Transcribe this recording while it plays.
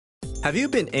Have you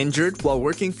been injured while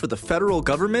working for the federal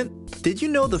government? Did you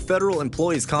know the Federal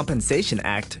Employees Compensation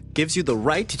Act gives you the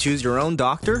right to choose your own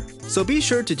doctor? So be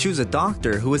sure to choose a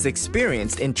doctor who is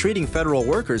experienced in treating federal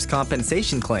workers'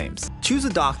 compensation claims. Choose a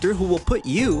doctor who will put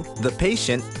you, the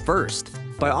patient, first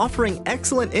by offering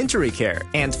excellent injury care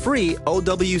and free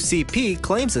OWCP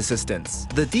claims assistance.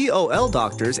 The DOL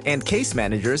doctors and case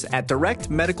managers at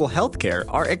Direct Medical Healthcare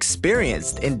are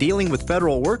experienced in dealing with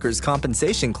federal workers'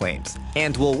 compensation claims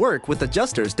and will work with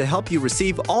adjusters to help you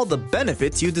receive all the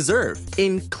benefits you deserve,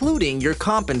 including your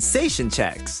compensation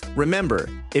checks. Remember,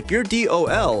 if your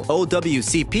DOL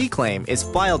OWCP claim is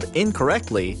filed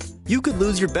incorrectly, you could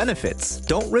lose your benefits.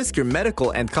 Don't risk your medical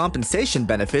and compensation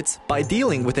benefits by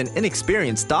dealing with an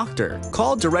inexperienced doctor.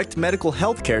 Call Direct Medical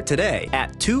Healthcare today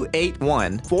at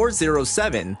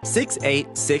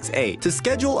 281-407-6868 to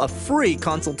schedule a free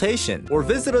consultation or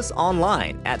visit us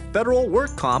online at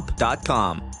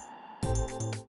federalworkcomp.com.